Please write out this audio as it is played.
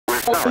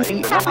sorry,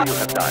 the number you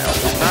have dialed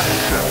is not in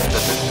service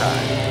at this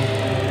time.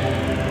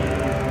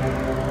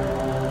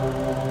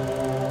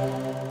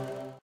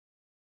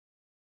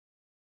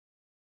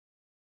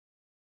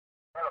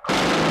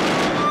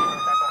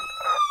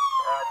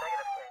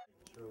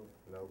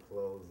 No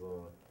clothes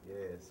on.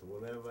 Yeah, so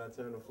whenever I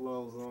turn the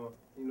flows on,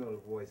 you know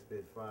the voice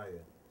spit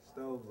fire.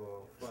 Stoves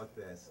on, fuck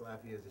that.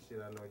 Slappy as the shit,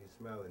 I know you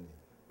smelling it.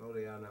 No,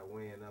 they are not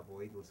weighing up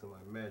or equal to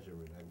my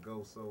measurement. I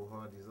go so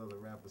hard, these other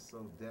rappers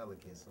so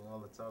delicate, so all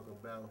the talk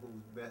about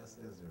who's best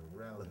is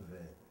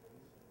irrelevant.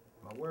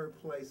 My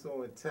wordplay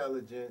so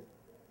intelligent,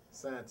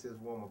 scientists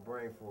want my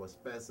brain for a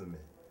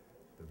specimen.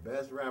 The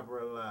best rapper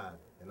alive,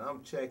 and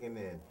I'm checking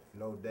in.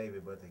 No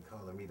David, but they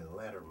calling me the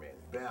Letterman.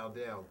 Bow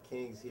down,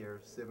 King's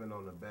here, sipping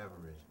on the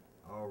beverage.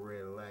 All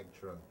red lag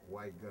truck,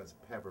 white guts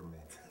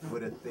peppermint.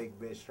 With a thick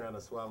bitch trying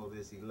to swallow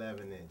this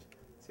 11-inch.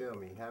 Tell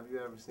me, have you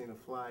ever seen a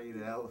fly eat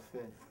an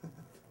elephant?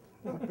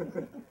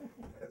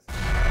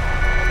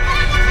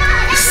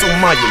 It's so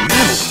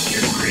monumental.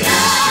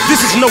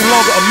 This is no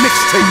longer a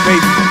mixtape,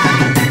 baby.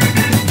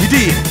 You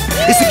did.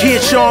 It's the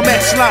kid Sean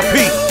Matt SLY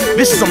P.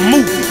 This is a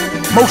movie.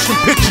 Motion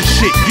picture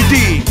shit, you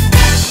did.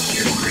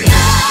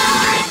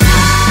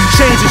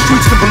 Change the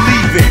streets to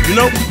believe in, you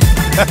know?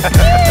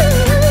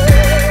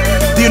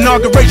 The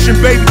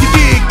inauguration, baby, you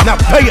dig? Now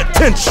pay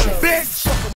attention.